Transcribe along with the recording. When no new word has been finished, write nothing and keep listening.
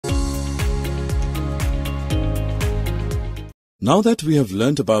Now that we have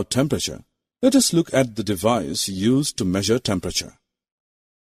learnt about temperature, let us look at the device used to measure temperature.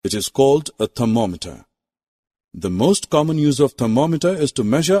 It is called a thermometer. The most common use of thermometer is to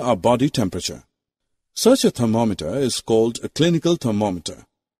measure our body temperature. Such a thermometer is called a clinical thermometer.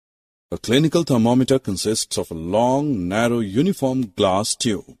 A clinical thermometer consists of a long, narrow, uniform glass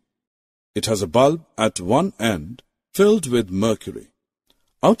tube. It has a bulb at one end filled with mercury.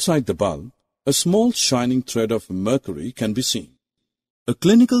 Outside the bulb, a small shining thread of mercury can be seen. A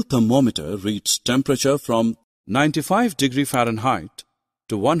clinical thermometer reads temperature from 95 degree Fahrenheit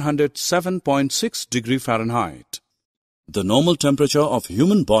to 107.6 degree Fahrenheit. The normal temperature of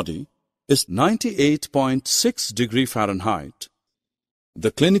human body is 98.6 degree Fahrenheit.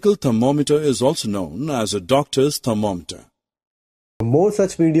 The clinical thermometer is also known as a doctor's thermometer. More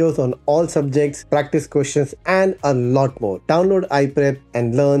such videos on all subjects, practice questions and a lot more. Download iPrep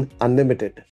and learn unlimited.